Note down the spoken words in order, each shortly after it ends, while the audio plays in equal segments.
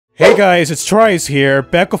Hey guys, it's TRIZE here,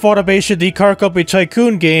 back with Automation, the car company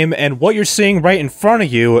Tycoon game, and what you're seeing right in front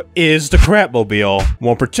of you is the Crapmobile.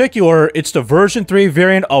 More in particular, it's the version 3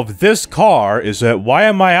 variant of this car. Is that why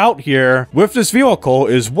am I out here with this vehicle?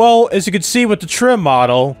 As well, as you can see with the trim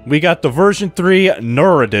model, we got the version 3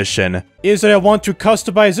 Nur edition. Is that I want to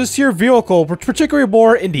customize this here vehicle, particularly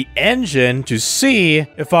more in the engine, to see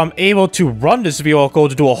if I'm able to run this vehicle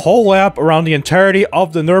to do a whole lap around the entirety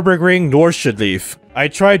of the Nürburgring Nordschleife. I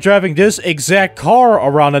tried driving this exact car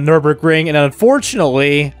around the Nürburgring, and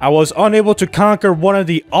unfortunately, I was unable to conquer one of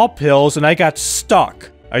the uphills and I got stuck.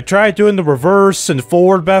 I tried doing the reverse and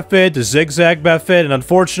forward method, the zigzag method, and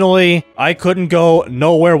unfortunately, I couldn't go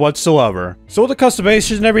nowhere whatsoever. So with the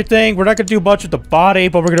customizations and everything, we're not going to do much with the body,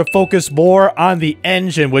 but we're going to focus more on the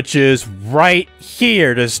engine, which is right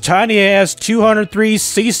here. This tiny-ass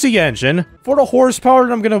 203cc engine. For the horsepower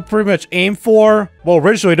that I'm going to pretty much aim for, well,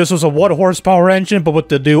 originally this was a 1 horsepower engine, but with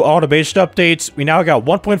the new automation updates, we now got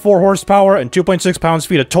 1.4 horsepower and 2.6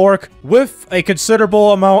 pounds-feet of torque, with a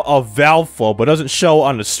considerable amount of valve flow, but doesn't show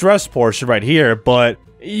on the stress portion right here, but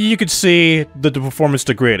you can see the performance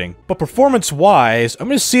degrading. But performance-wise, I'm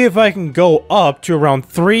going to see if I can go up to around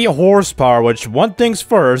 3 horsepower, which, one thing's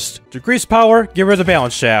first, decrease power, get rid of the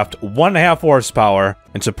balance shaft, 1.5 horsepower.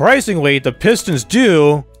 And surprisingly, the pistons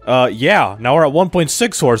do, yeah, now we're at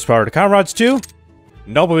 1.6 horsepower. The counter rods too?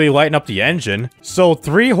 Nobody lighten up the engine. So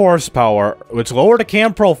 3 horsepower, let's lower the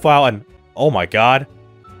cam profile and, oh my god,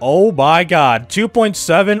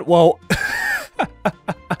 2.7, well,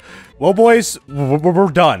 well, boys, we're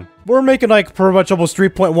done. We're making like pretty much almost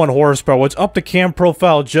 3.1 horsepower. Let's up the cam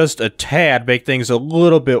profile just a tad, make things a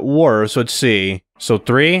little bit worse. Let's see. So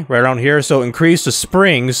 3, right around here. So increase the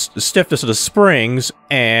springs, the stiffness of the springs,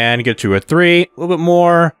 and get to a 3. A little bit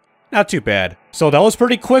more. Not too bad. So that was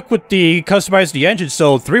pretty quick with the customized the engine.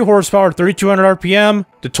 So 3 horsepower, 3,200 RPM.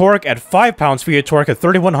 The torque at 5 pounds-feet of torque at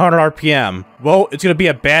 3,100 RPM. Well, it's going to be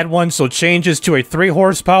a bad one, so changes to a 3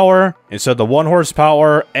 horsepower instead of the 1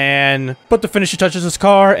 horsepower, and put the finishing touches in this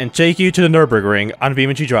car and take you to the Nürburgring on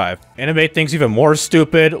BeamNG.drive. And to make things even more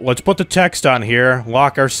stupid, let's put the text on here,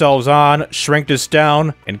 lock ourselves on, shrink this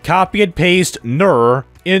down, and copy and paste Nur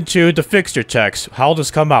into the fixture text. How'll this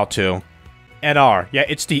come out to? NR. Yeah,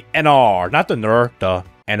 it's the NR, not the NUR, the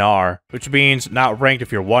NR, which means not ranked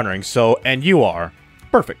if you're wondering, so NUR.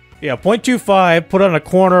 Perfect. Yeah, 0.25, put on a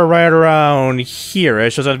corner right around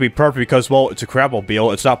here-ish. Doesn't have to be perfect because, well, it's a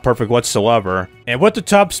Crapmobile. It's not perfect whatsoever. And with the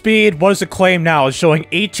top speed, what does it claim now? It's showing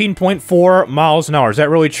 18.4 miles an hour. Is that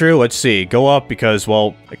really true? Let's see. Go up because,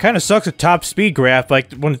 well, it kind of sucks at top speed graph.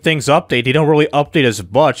 Like, when things update, they don't really update as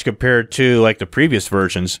much compared to, like, the previous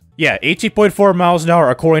versions. Yeah, 18.4 miles an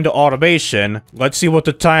hour according to automation. Let's see what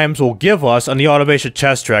the times will give us on the automation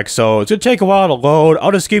test track. So, it's going to take a while to load.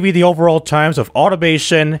 I'll just give you the overall times of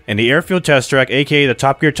automation and the airfield test track, aka the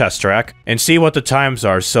Top Gear test track, and see what the times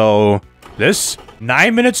are. So, this,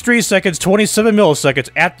 9 minutes, 3 seconds, 27 milliseconds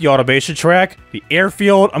at the automation track. The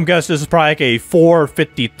airfield, I'm guessing this is probably like a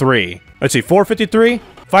 4:53. Let's see, 4:53?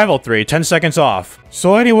 5:03, 10 seconds off.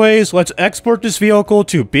 So anyways, let's export this vehicle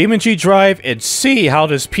to BeamNG.drive and see how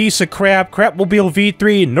this piece of crap Crapmobile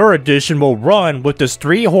V3 Nur edition will run with this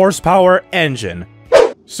 3 horsepower engine.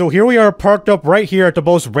 So here we are parked up right here at the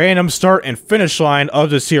most random start and finish line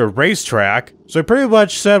of this here racetrack. So I pretty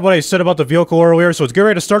much said what I said about the vehicle earlier, so let's get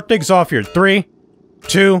ready to start things off here. 3,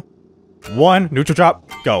 2, 1, neutral drop,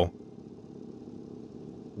 go.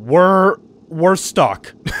 We're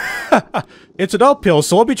stuck. It's an uphill,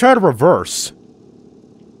 so let me try to reverse.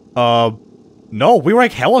 No, we were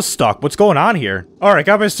like hella stuck. What's going on here? Alright,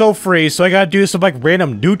 got myself free, so I gotta do some like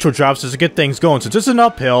random neutral drops just to get things going. Since this is an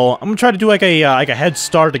uphill, I'm gonna try to do like a head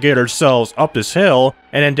start to get ourselves up this hill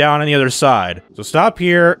and then down on the other side. So stop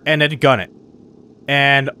here and then gun it.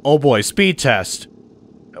 And oh boy, speed test.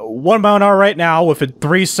 1 mile an hour right now within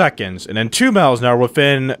 3 seconds, and then 2 miles an hour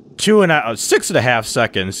within 6.5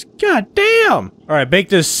 seconds. God damn! Alright, make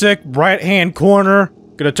this sick right-hand corner.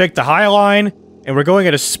 Gonna take the high line. And we're going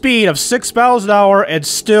at a speed of 6 miles an hour and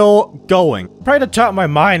still going. Probably the top of my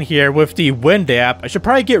mind here with the wind app, I should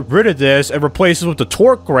probably get rid of this and replace it with the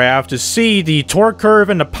torque graph to see the torque curve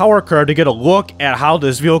and the power curve to get a look at how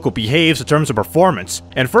this vehicle behaves in terms of performance.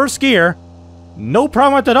 And first gear, no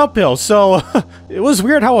problem at that uphill, so it was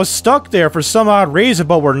weird how I was stuck there for some odd reason,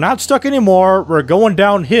 but we're not stuck anymore. We're going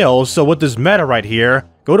downhill, so with this meta right here,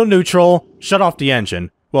 go to neutral, shut off the engine.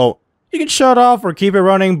 Well, you can shut off or keep it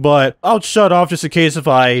running, but I'll shut off just in case if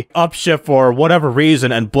I upshift for whatever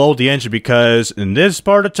reason and blow the engine, because in this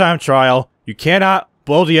part of the time trial, you cannot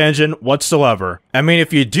blow the engine whatsoever. I mean,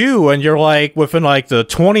 if you do, and you're like within like the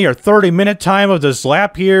 20 or 30 minute time of this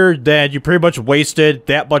lap here, then you pretty much wasted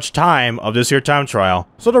that much time of this here time trial.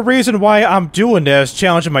 So the reason why I'm doing this,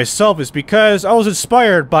 challenging myself, is because I was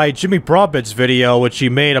inspired by Jimmy Broadbent's video, which he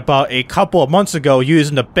made about a couple of months ago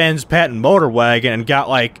using the Benz patent motor wagon and got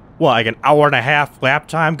like an hour and a half lap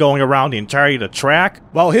time going around the entirety of the track.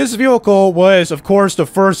 Well, his vehicle was, of course, the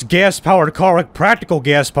first gas-powered car, like practical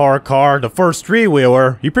gas-powered car, the first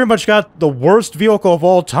three-wheeler. He pretty much got the worst vehicle of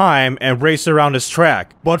all time and raced around this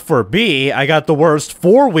track. But for me, I got the worst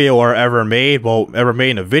four-wheeler ever made, well, ever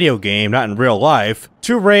made in a video game, not in real life,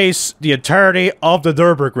 to race the entirety of the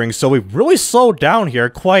Nürburgring. So we really slowed down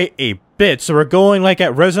here quite a bit. So we're going like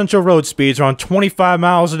at residential road speeds around 25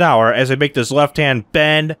 miles an hour as I make this left-hand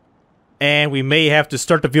bend. And we may have to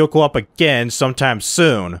start the vehicle up again sometime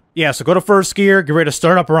soon. Yeah, so go to first gear, get ready to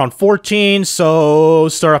start up around 14, so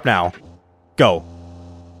start up now. Go.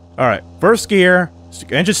 Alright, first gear,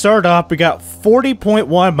 engine started up, we got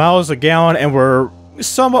 40.1 miles a gallon, and we're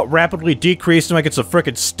somewhat rapidly decreasing like it's a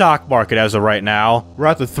frickin' stock market as of right now. We're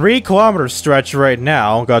at the 3 kilometer stretch right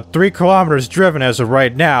now, got 3 kilometers driven as of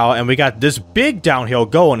right now, and we got this big downhill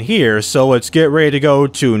going here, so let's get ready to go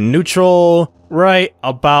to neutral right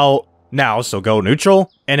about now. So go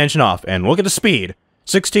neutral and engine off, and look at the speed.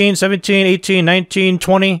 16, 17, 18, 19,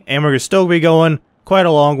 20, and we're still be going quite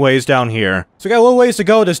a long ways down here. So we got a little ways to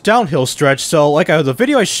go this downhill stretch. So like the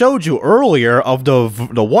video I showed you earlier of the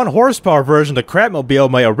 1 horsepower version, the Crapmobile,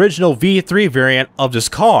 my original V3 variant of this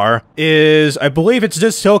car, is, I believe it's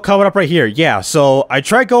this hill coming up right here. Yeah, so I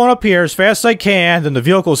tried going up here as fast as I can, then the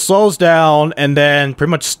vehicle slows down and then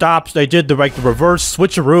pretty much stops. I did the reverse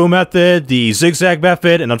switcheroo method, the zigzag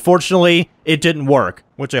method, and unfortunately it didn't work.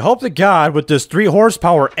 Which I hope to God with this 3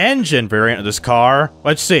 horsepower engine variant of this car.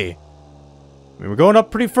 Let's see. We were going up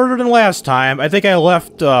pretty further than last time. I think I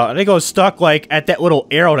left, I think I was stuck, like, at that little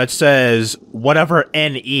arrow that says, whatever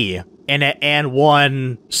NE. And at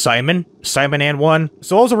N1, Simon N1.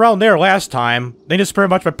 So I was around there last time. I think this is pretty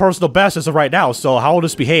much my personal best as of right now, so how will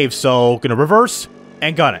this behave? So, gonna reverse,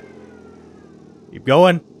 and gun it. Keep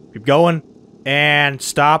going, and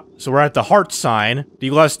stop. So we're at the heart sign, the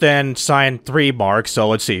less than sign 3 mark, so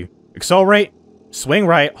let's see. Accelerate. Swing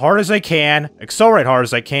right, hard as I can, accelerate hard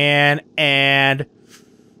as I can, and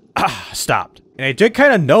stopped. And I did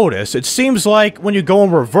kind of notice, it seems like when you go in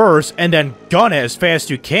reverse and then gun it as fast as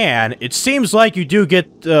you can, it seems like you do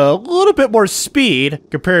get a little bit more speed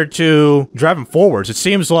compared to driving forwards. It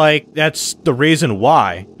seems like that's the reason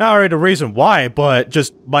why. Not really the reason why, but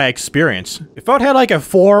just my experience. If I had like a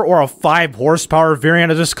 4 or a 5 horsepower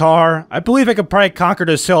variant of this car, I believe I could probably conquer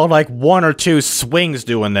this hill in like 1 or 2 swings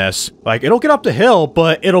doing this. Like, it'll get up the hill,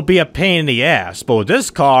 but it'll be a pain in the ass. But with this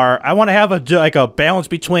car, I want to have a balance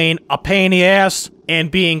between a pain in the ass and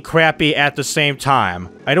being crappy at the same time.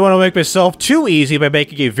 I don't want to make myself too easy by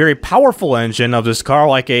making a very powerful engine of this car,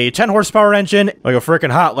 like a 10 horsepower engine, like a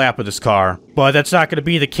freaking hot lap of this car. But that's not going to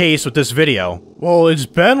be the case with this video. Well, it's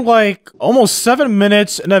been like almost 7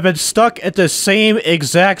 minutes and I've been stuck at the same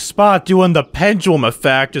exact spot doing the pendulum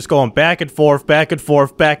effect, just going back and forth, back and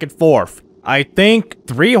forth, back and forth. I think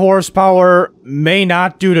 3 horsepower may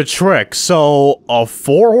not do the trick, so a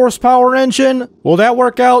 4 horsepower engine? Will that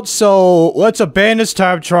work out? So let's abandon this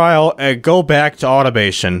time trial and go back to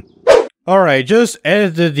automation. Alright, just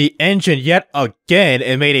edited the engine yet again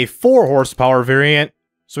and made a 4 horsepower variant.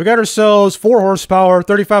 So we got ourselves 4 horsepower,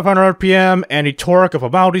 3,500 RPM, and a torque of a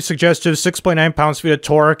mildly suggestive 6.9 pounds-feet of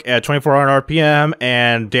torque at 2,400 RPM,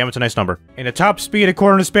 and damn, it's a nice number. And the top speed,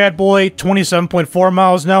 according to this bad boy, 27.4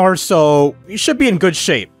 miles an hour, so you should be in good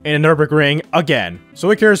shape in the Nürburgring again. So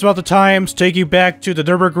who cares about the times? Take you back to the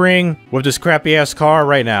Nürburgring with this crappy-ass car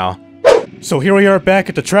right now. So here we are back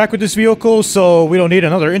at the track with this vehicle, so we don't need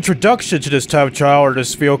another introduction to this time trial or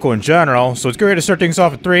this vehicle in general. So let's go ahead and start things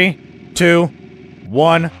off at 3, 2,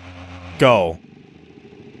 1, go.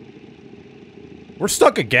 We're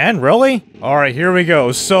stuck again, really? Alright, here we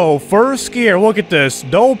go. So, first gear, look at this.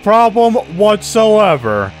 No problem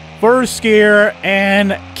whatsoever. First gear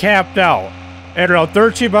and capped out. At around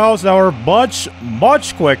 13 miles an hour,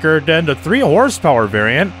 much quicker than the 3 horsepower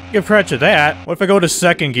variant. Give credit to that. What if I go to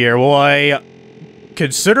second gear? Will I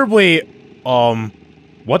considerably,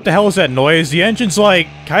 what the hell is that noise? The engine's like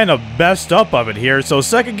kind of messed up of it here. So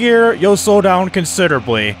second gear, you'll slow down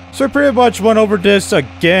considerably. So I pretty much went over this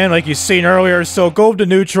again like you seen earlier. So go to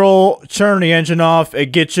neutral, turn the engine off,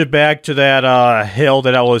 and get you back to that hill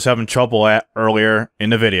that I was having trouble at earlier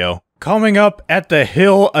in the video. Coming up at the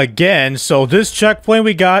hill again, so this checkpoint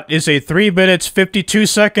we got is a 3 minutes, 52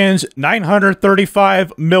 seconds,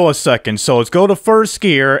 935 milliseconds. So let's go to first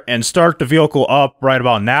gear and start the vehicle up right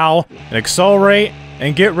about now, and accelerate,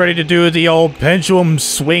 and get ready to do the old pendulum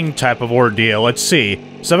swing type of ordeal. Let's see,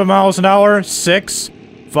 7 miles an hour, 6,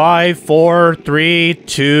 5, 4, 3,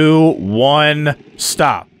 2, 1,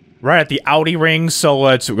 stop. Right at the outie ring, so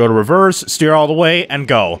let's go to reverse, steer all the way, and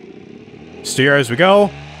go. Steer as we go.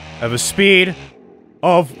 Have a speed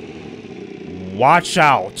of... Watch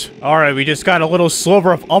out. Alright, we just got a little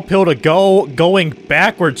sliver of uphill to go, going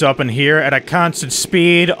backwards up in here at a constant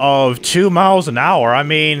speed of 2 miles an hour. I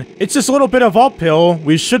mean, it's just a little bit of uphill.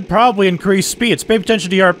 We should probably increase speeds. Pay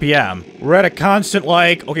attention to the RPM. We're at a constant,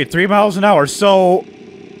 like, okay, 3 miles an hour, so...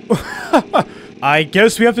 I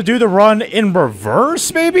guess we have to do the run in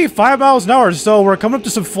reverse, maybe? 5 miles an hour, so we're coming up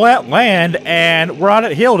to some flat land, and we're on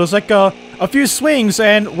a hill. There's like a few swings,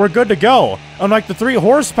 and we're good to go. Unlike the 3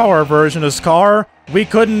 horsepower version of this car, we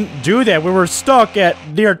couldn't do that. We were stuck at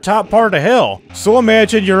near top part of the hill. So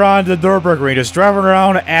imagine you're on the Nürburgring, just driving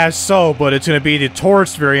around as so, but it's going to be the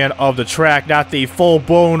tourist variant of the track, not the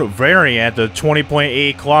full-blown variant, the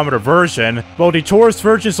 20.8 kilometer version. Well, the tourist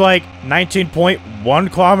version is like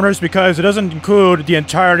 19.1 kilometers because it doesn't include the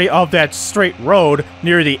entirety of that straight road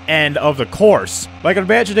near the end of the course. Like,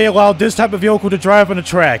 imagine they allowed this type of vehicle to drive on the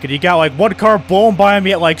track, and you got like one car blowing by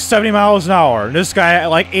me at like 70 miles an hour, and this guy at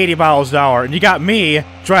like 80 miles an hour, and you got me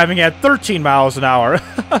driving at 13 miles an hour.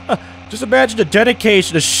 Just imagine the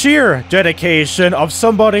dedication, the sheer dedication of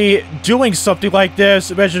somebody doing something like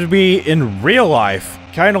this. Imagine me in real life.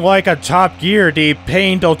 Kind of like a Top Gear, the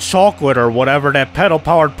Pain del Chocolate or whatever, that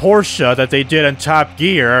pedal-powered Porsche that they did in Top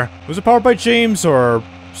Gear. Was it powered by James or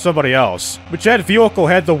somebody else? Which that vehicle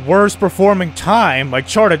had the worst performing time, like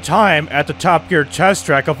charted time, at the Top Gear test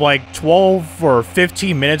track of like 12 or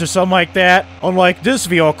 15 minutes or something like that. Unlike this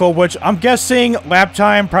vehicle, which I'm guessing lap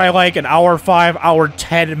time probably like an hour 5, hour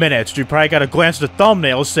 10 minutes. You probably got a glance at the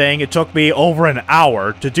thumbnail saying it took me over an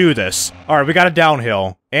hour to do this. Alright, we got a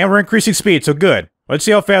downhill. And we're increasing speed, so good. Let's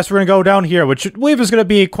see how fast we're going to go down here, which I believe is going to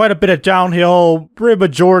be quite a bit of downhill, pretty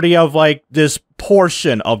majority of like this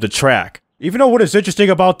portion of the track. Even though what is interesting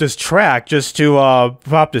about this track, just to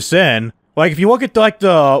pop this in, like if you look at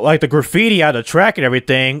the graffiti on the track and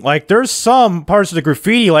everything, like there's some parts of the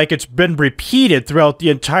graffiti like it's been repeated throughout the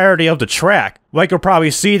entirety of the track. Like you'll probably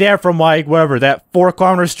see that from like whatever, that 4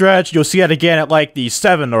 kilometer stretch, you'll see it again at like the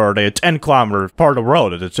 7 or the 10 kilometer part of the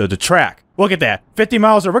road, the track. Look at that, 50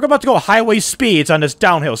 miles an hour. We're about to go highway speeds on this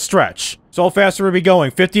downhill stretch. So how fast are we going?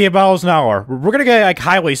 58 miles an hour. We're gonna get like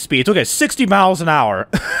highway speeds. Look at 60 miles an hour.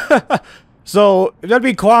 So, if that'd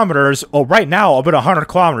be kilometers, well, right now, I'm at 100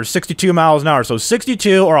 kilometers, 62 miles an hour. So,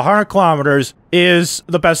 62 or 100 kilometers is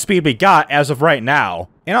the best speed we got as of right now.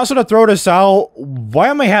 And also to throw this out, why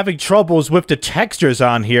am I having troubles with the textures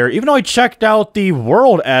on here? Even though I checked out the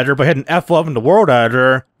world editor by hitting F11 the world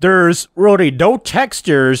editor, there's really no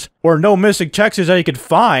textures or no missing textures that you could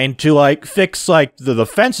find to, like, fix, like, the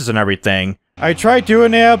fences and everything. I tried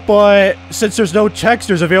doing that, but since there's no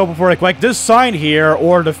textures available for like this sign here,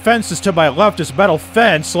 or the fences to my left, this metal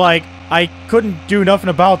fence, like, I couldn't do nothing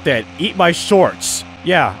about that. Eat my shorts.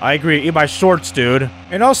 Yeah, I agree. Eat my shorts, dude.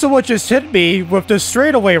 And also what just hit me with this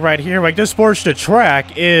straightaway right here, like this portion of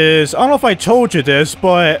track is, I don't know if I told you this,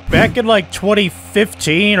 but back in like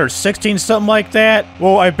 2015 or 16, something like that,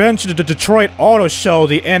 well, I mentioned the Detroit Auto Show,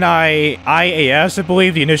 the NIIAS, I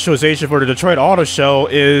believe the initialization for the Detroit Auto Show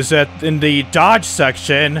is that in the Dodge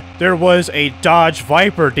section, there was a Dodge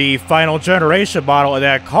Viper, the final generation model of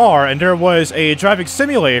that car, and there was a driving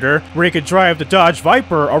simulator where you could drive the Dodge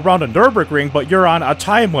Viper around a Nürburgring, but you're on a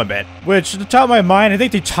time limit, which at the top of my mind, I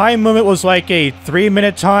think the time limit was like a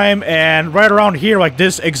 3-minute time, and right around here, like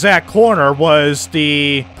this exact corner, was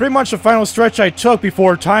the pretty much the final stretch I took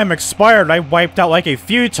before time expired. I wiped out like a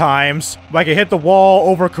few times. Like I hit the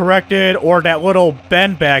wall, overcorrected, or that little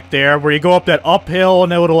bend back there where you go up that uphill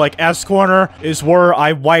and that little like S corner is where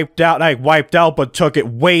I wiped out. And I wiped out, but took it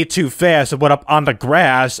way too fast and went up on the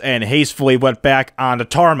grass and hastily went back on the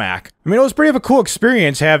tarmac. I mean, it was pretty of a cool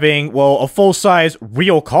experience having, well, a full-size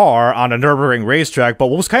real car on a Nürburgring racetrack, but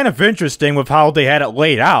what was kind of interesting with how they had it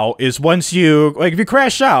laid out is once you, like, if you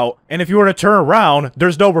crash out, and if you were to turn around,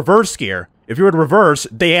 there's no reverse gear. If you were to reverse,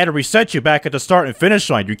 they had to reset you back at the start and finish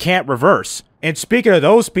line. You can't reverse. And speaking of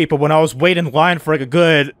those people, when I was waiting in line for like a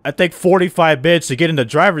good, I think 45 minutes to get in the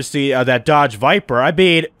driver's seat of that Dodge Viper, I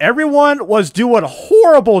mean, everyone was doing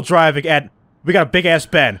horrible driving, and we got a big-ass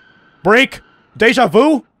bend. Brake? Deja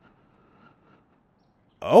vu?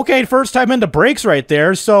 Okay, first time in the brakes right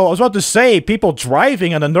there. So I was about to say, people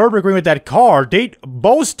driving on the Nürburgring with that car, they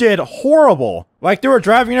boasted horrible. Like, they were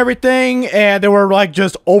driving everything, and they were, like,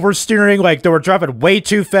 just oversteering. Like, they were driving way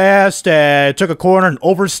too fast, and took a corner and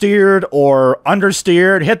oversteered or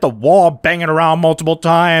understeered, hit the wall banging around multiple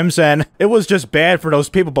times, and it was just bad for those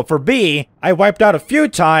people. But for me, I wiped out a few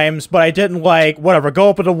times, but I didn't, like, whatever,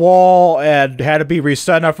 go up to the wall and had to be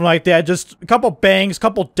reset, nothing like that. Just a couple bangs,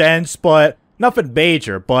 couple dents, but nothing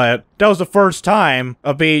major. But that was the first time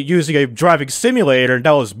of me using a driving simulator, and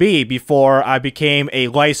that was me before I became a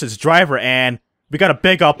licensed driver, and we got a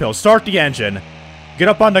big uphill. Start the engine. Get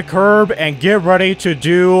up on the curb and get ready to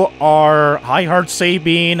do our high heart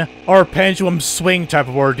Sabine, our pendulum swing type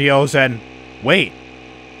of ordeals. And wait,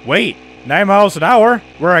 9 miles an hour?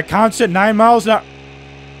 We're at constant 9 miles an hour.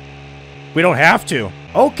 We don't have to.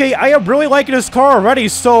 Okay, I am really liking this car already,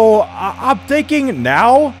 so I'm thinking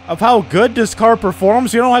now of how good this car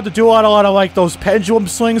performs. You don't have to do a lot of like those pendulum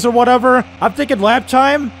swings or whatever. I'm thinking lap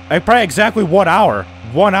time, like probably exactly 1 hour.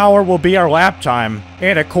 1 hour will be our lap time.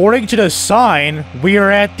 And according to the sign, we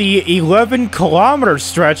are at the 11-kilometer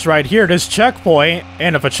stretch right here, this checkpoint,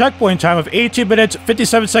 and of a checkpoint time of 18 minutes,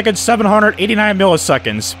 57 seconds, 789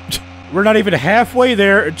 milliseconds. We're not even halfway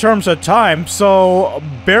there in terms of time, so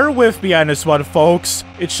bear with me on this one, folks.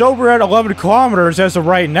 It showed we're at 11 kilometers as of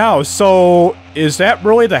right now, so is that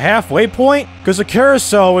really the halfway point? Because the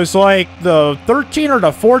carousel is like the 13 or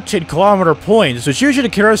the 14 kilometer point. So it's usually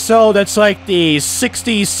the carousel that's like the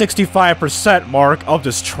 60-65% mark of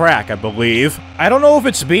this track, I believe. I don't know if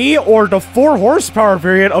it's me or the 4 horsepower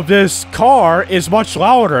variant of this car is much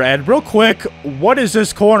louder. And real quick, what is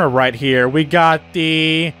this corner right here? We got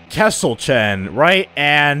the Kesselchen, right?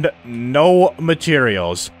 And no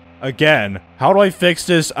materials. Again, how do I fix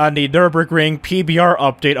this on the Nürburgring PBR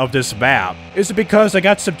update of this map? Is it because I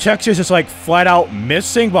got some textures that's like flat out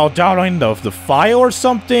missing while downloading the file or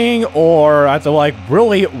something? Or I have to like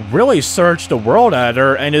really search the world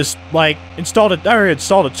editor and just like install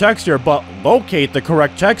the texture, but locate the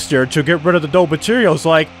correct texture to get rid of the no materials?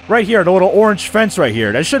 Like right here, the little orange fence right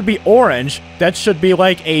here. That should be orange. That should be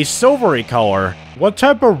like a silvery color. What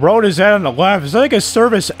type of road is that on the left? Is that like a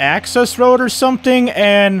service access road or something?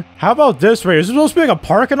 And how about this right here? Is it supposed to be like a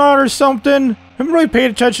parking lot or something? I haven't really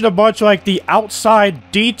paid attention to much like the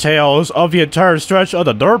outside details of the entire stretch of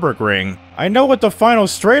the Nürburgring. I know at the final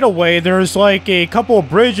straightaway, there's like a couple of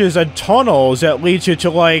bridges and tunnels that leads you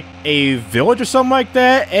to like a village or something like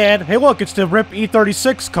that. And hey look, it's the RIP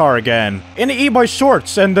E36 car again. And Eat My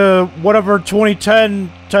Shorts and the whatever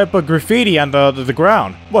 2010 type of graffiti on the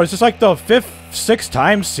ground. What, is this like the 6th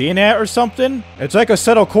time seeing that or something? It's like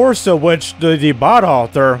Assetto Corsa, which the bot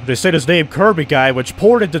author, they say his name Kirby guy, which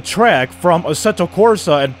ported the track from Assetto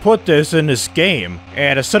Corsa and put this in this game.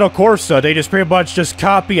 And Assetto Corsa, they just pretty much just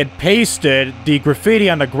copy and pasted the graffiti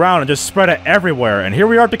on the ground and just spread it everywhere. And here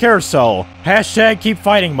we are at the carousel. Hashtag keep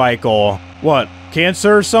fighting, Michael. What?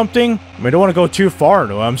 Cancer or something? I don't want to go too far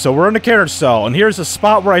into him, so we're in the carousel, and here's the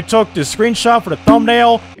spot where I took the screenshot for the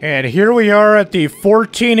thumbnail, and here we are at the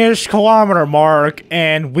 14-ish kilometer mark,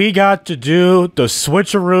 and we got to do the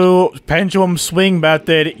switcheroo pendulum swing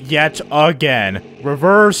method yet again.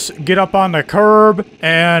 Reverse, get up on the curb,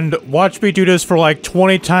 and watch me do this for like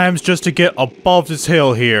 20 times just to get above this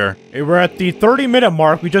hill here. And we're at the 30-minute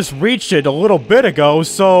mark. We just reached it a little bit ago,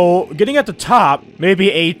 so getting at the top,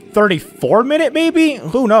 maybe a 34-minute maybe?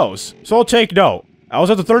 Who knows? So I'll take note. I was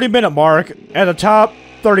at the 30-minute mark, at the top,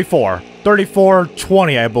 34.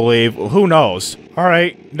 34:20, I believe. Who knows?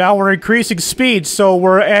 Alright, now we're increasing speed, so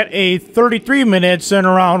we're at a 33 minutes and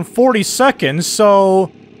around 40 seconds,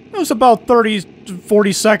 so it was about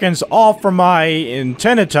 40 seconds off from my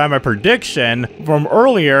intended time, my prediction from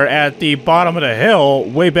earlier at the bottom of the hill,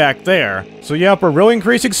 way back there. So yep, we're really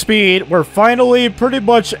increasing speed. We're finally pretty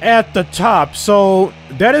much at the top, so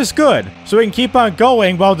that is good. So we can keep on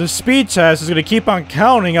going while the speed test is going to keep on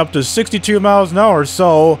counting up to 62 miles an hour.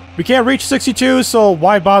 So we can't reach 62, so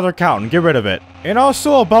why bother counting? Get rid of it. And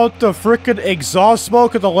also about the frickin' exhaust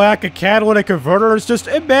smoke and the lack of catalytic converters, just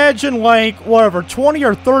imagine like, whatever, 20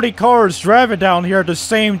 or 30 cars driving down here at the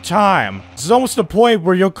same time. This is almost the point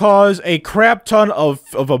where you'll cause a crap ton of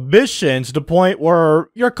emissions, to the point where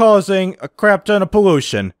you're causing a crap ton of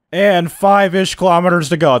pollution. and 5-ish kilometers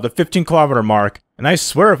to go, the 15-kilometer mark. And I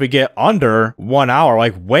swear if we get under 1 hour,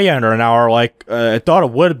 like way under an hour, like I thought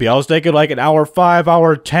it would be. I was thinking like an hour 5,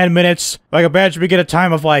 hour 10 minutes. Like imagine we get a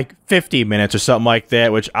time of like 50 minutes or something like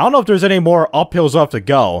that, which I don't know if there's any more uphills left to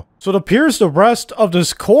go. So it appears the rest of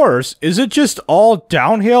this course, is it just all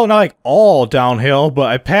downhill? Not like all downhill,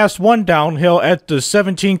 but I passed one downhill at the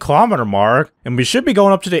 17-kilometer mark, and we should be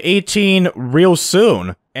going up to the 18 real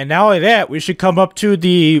soon. And not only that, we should come up to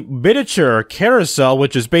the miniature carousel,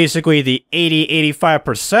 which is basically the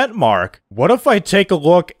 80-85% mark. What if I take a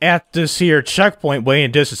look at this here checkpoint way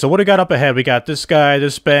in distance? So what do we got up ahead? We got this guy,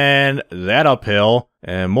 this bend, that uphill,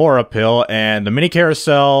 and more uphill, and the mini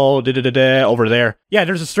carousel, over there. Yeah,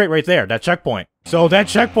 there's a straight right there, that checkpoint. So that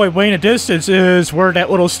checkpoint way in the distance is where that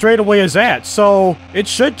little straightaway is at. So it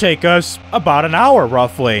should take us about an hour,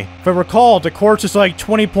 roughly. If I recall, the course is like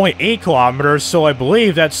 20.8 kilometers, so I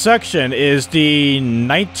believe that section is the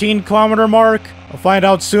 19-kilometer mark. I'll find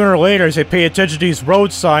out sooner or later as I pay attention to these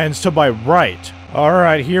road signs to my right.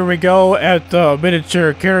 Alright, here we go at the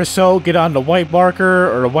miniature carousel. Get on the white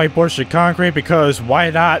marker or the white portion of concrete, because why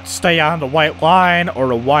not stay on the white line or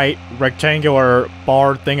the white rectangular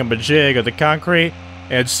bar thingamajig of the concrete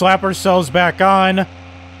and slap ourselves back on.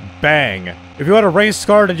 Bang. If you want a race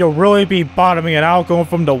car, then you'll really be bottoming it out, going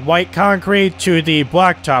from the white concrete to the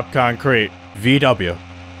blacktop concrete. VW.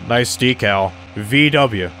 Nice decal.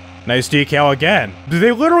 VW. Nice decal again.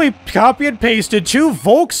 They literally copy and pasted two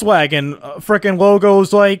Volkswagen frickin'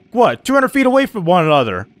 logos like, what, 200 feet away from one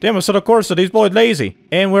another. Damn, so of course, these boys lazy.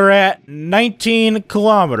 And we're at 19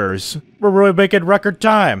 kilometers. We're really making record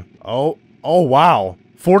time. Oh wow.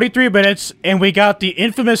 43 minutes, and we got the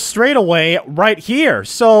infamous straightaway right here.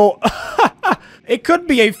 So, it could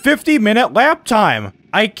be a 50-minute lap time.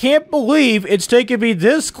 I can't believe it's taken me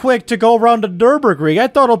this quick to go around the Nürburgring. I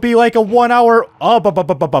thought it'll be like a 1 hour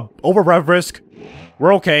over rev risk.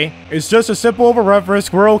 We're okay. It's just a simple over rev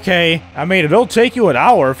risk. We're okay. I mean, it'll take you an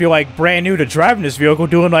hour if you're like brand new to driving this vehicle,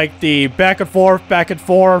 doing like the back and forth,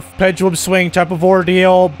 pendulum swing type of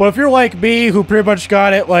ordeal. But if you're like me, who pretty much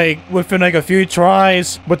got it like within like a few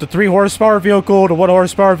tries with the 3 horsepower vehicle, the 1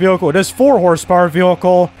 horsepower vehicle, this 4 horsepower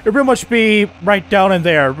vehicle, it'll pretty much be right down in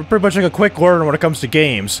there. Pretty much like a quick learner when it comes to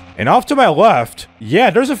games. And off to my left, yeah,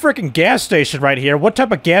 there's a freaking gas station right here. What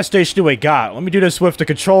type of gas station do we got? Let me do this with the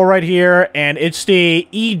control right here, and it's the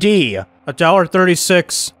ED,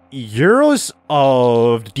 $1.36 euros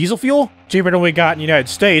of diesel fuel. Cheaper than we got in the United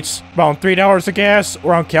States. Around $3 of gas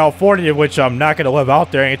around California, which I'm not going to live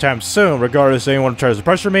out there anytime soon, regardless if anyone tries to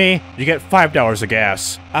pressure me. You get $5 of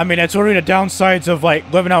gas. I mean, that's one of the downsides of, like,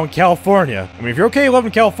 living out in California. I mean, if you're okay living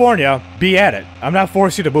in California, be at it. I'm not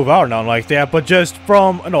forcing you to move out or nothing like that, but just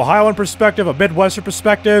from an Ohioan perspective, a Midwestern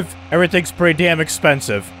perspective, everything's pretty damn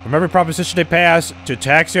expensive. From every proposition they pass, to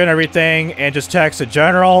tax you and everything, and just tax in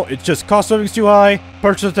general, it's just cost of living's too high,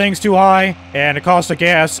 purchase of things too high, and the cost of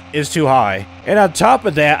gas is too high. And on top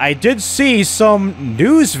of that, I did see some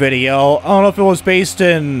news video. I don't know if it was based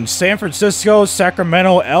in San Francisco,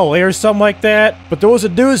 Sacramento, LA, or something like that. But there was a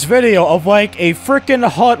news video of like a freaking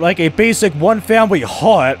hut, like a basic one-family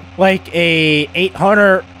hut, like a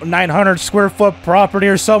 800, 900 square foot property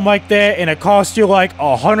or something like that, and it cost you like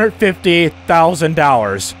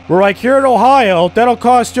 $150,000. We're like, here in Ohio, that'll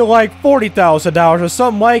cost you like $40,000 or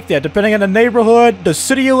something like that, depending on the neighborhood, the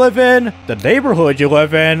city you live in, the neighborhood you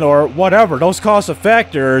live in, or whatever. Those cost of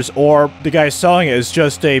factors, or the guy selling it is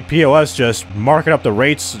just a POS, just marking up the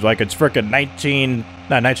rates like it's freaking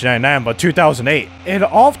not 1999, but 2008. And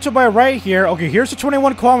off to my right here, okay, here's the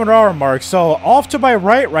 21-kilometer-hour mark. So off to my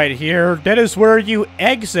right here, that is where you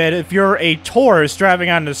exit if you're a tourist driving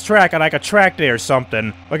on this track on like a track day or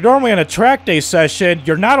something. Like normally on a track day session,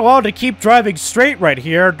 you're not allowed to keep driving straight right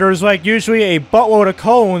here. There's like usually a buttload of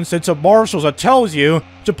cones. It's a marshals that tells you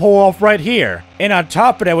to pull off right here. And on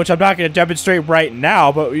top of that, which I'm not going to demonstrate right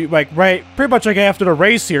now, but like pretty much like after the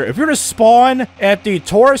race here, if you're to spawn at the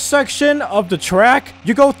tourist section of the track,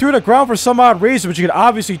 you go through the ground for some odd reason, which you can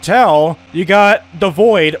obviously tell. You got the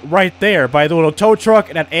void right there by the little tow truck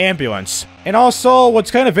and an ambulance. And also,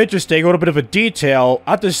 what's kind of interesting, a little bit of a detail,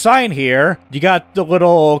 at the sign here, you got the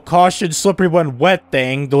little caution slippery when wet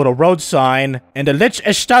thing, the little road sign, and the Licht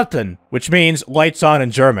erstatten, which means lights on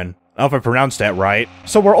in German. I don't know if I pronounced that right.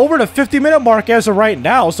 So we're over the 50-minute mark as of right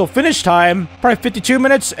now. So finish time, probably 52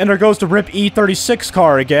 minutes, and there goes the RIP E36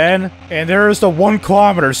 car again. And there's the 1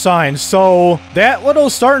 kilometer sign. So that little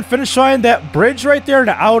start and finish line, that bridge right there,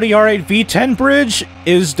 the Audi R8 V10 bridge,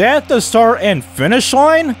 is that the start and finish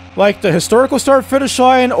line? Like the historical start finish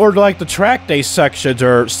line, or like the track day sections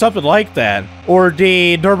or something like that? Or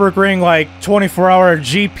the Nürburgring like 24-hour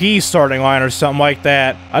GP starting line or something like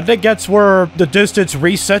that? I think that's where the distance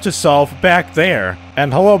resets itself back there.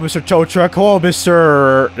 And hello, Mr. Tow Truck. Hello,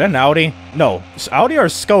 Mr. An Audi? No, it's Audi or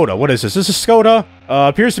Skoda? What is this? This is Skoda?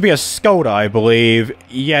 Appears to be a Skoda, I believe.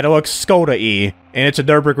 Yeah, it looks Skoda-y. And it's a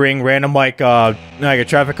Nürburgring random like a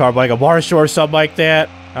traffic car, like a Marshall or something like that.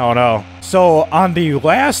 I don't know. So, on the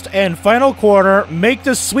last and final corner, make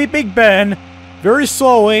this sweeping bend very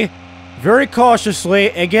slowly, very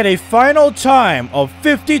cautiously, and get a final time of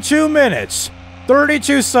 52 minutes,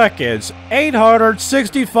 32 seconds,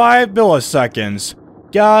 865 milliseconds.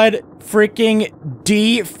 God freaking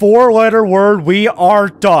D, 4-letter word, we are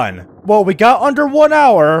done. Well, we got under 1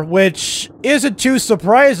 hour, which isn't too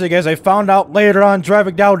surprising as I found out later on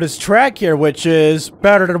driving down this track here, which is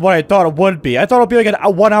better than what I thought it would be. I thought it would be like a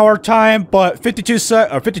 1 hour time, but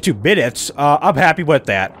 52 minutes, I'm happy with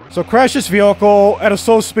that. So crash this vehicle at a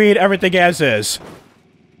slow speed, everything as is.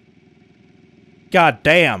 God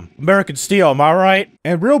damn, American Steel, am I right?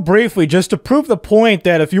 And real briefly, just to prove the point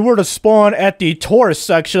that if you were to spawn at the tourist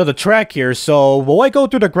section of the track here, so will I go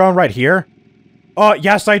through the ground right here?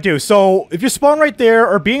 Yes, I do. So, if you spawn right there,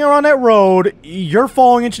 or being around that road, you're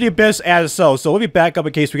falling into the abyss as so. So, let me back up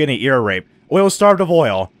in case we get any ear rape. Oil starved of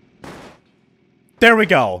oil. There we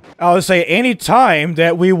go. I would say any time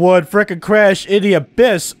that we would frickin' crash in the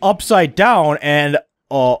abyss upside down, and,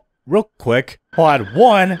 real quick. Hold on.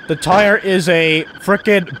 One, the tire is a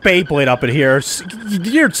frickin' Beyblade up in here.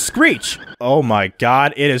 You screech. Oh my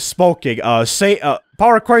god, it is smoking.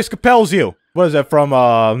 Power Christ compels you. What is that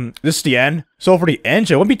from, this is the end? So for the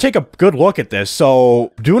engine, let me take a good look at this.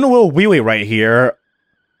 So, doing a little wheelie right here.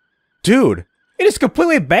 Dude, it is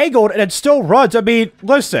completely mangled and it still runs. I mean,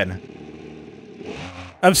 listen.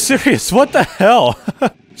 I'm serious, what the hell?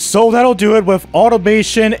 So that'll do it with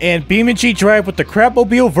automation and BeamNG.drive with the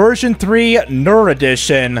Crapmobile version 3 Nerd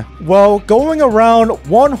Edition. Well, going around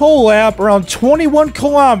one whole lap, around 21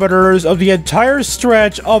 kilometers of the entire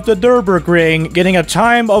stretch of the Nürburgring, getting a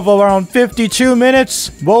time of around 52 minutes.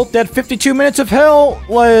 Well, that 52 minutes of hell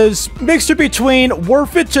was mixture between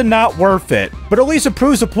worth it to not worth it. But at least it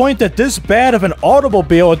proves the point that this bad of an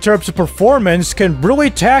automobile in terms of performance can really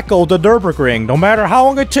tackle the Nürburgring. No matter how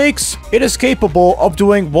long it takes, it is capable of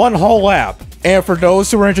doing one whole lap. And for those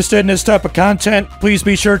who are interested in this type of content, please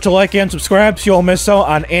be sure to like and subscribe so you won't miss out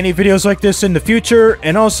on any videos like this in the future.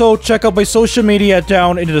 And also check out my social media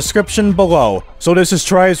down in the description below. So this is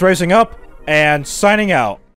TRIZE Rising Up and signing out.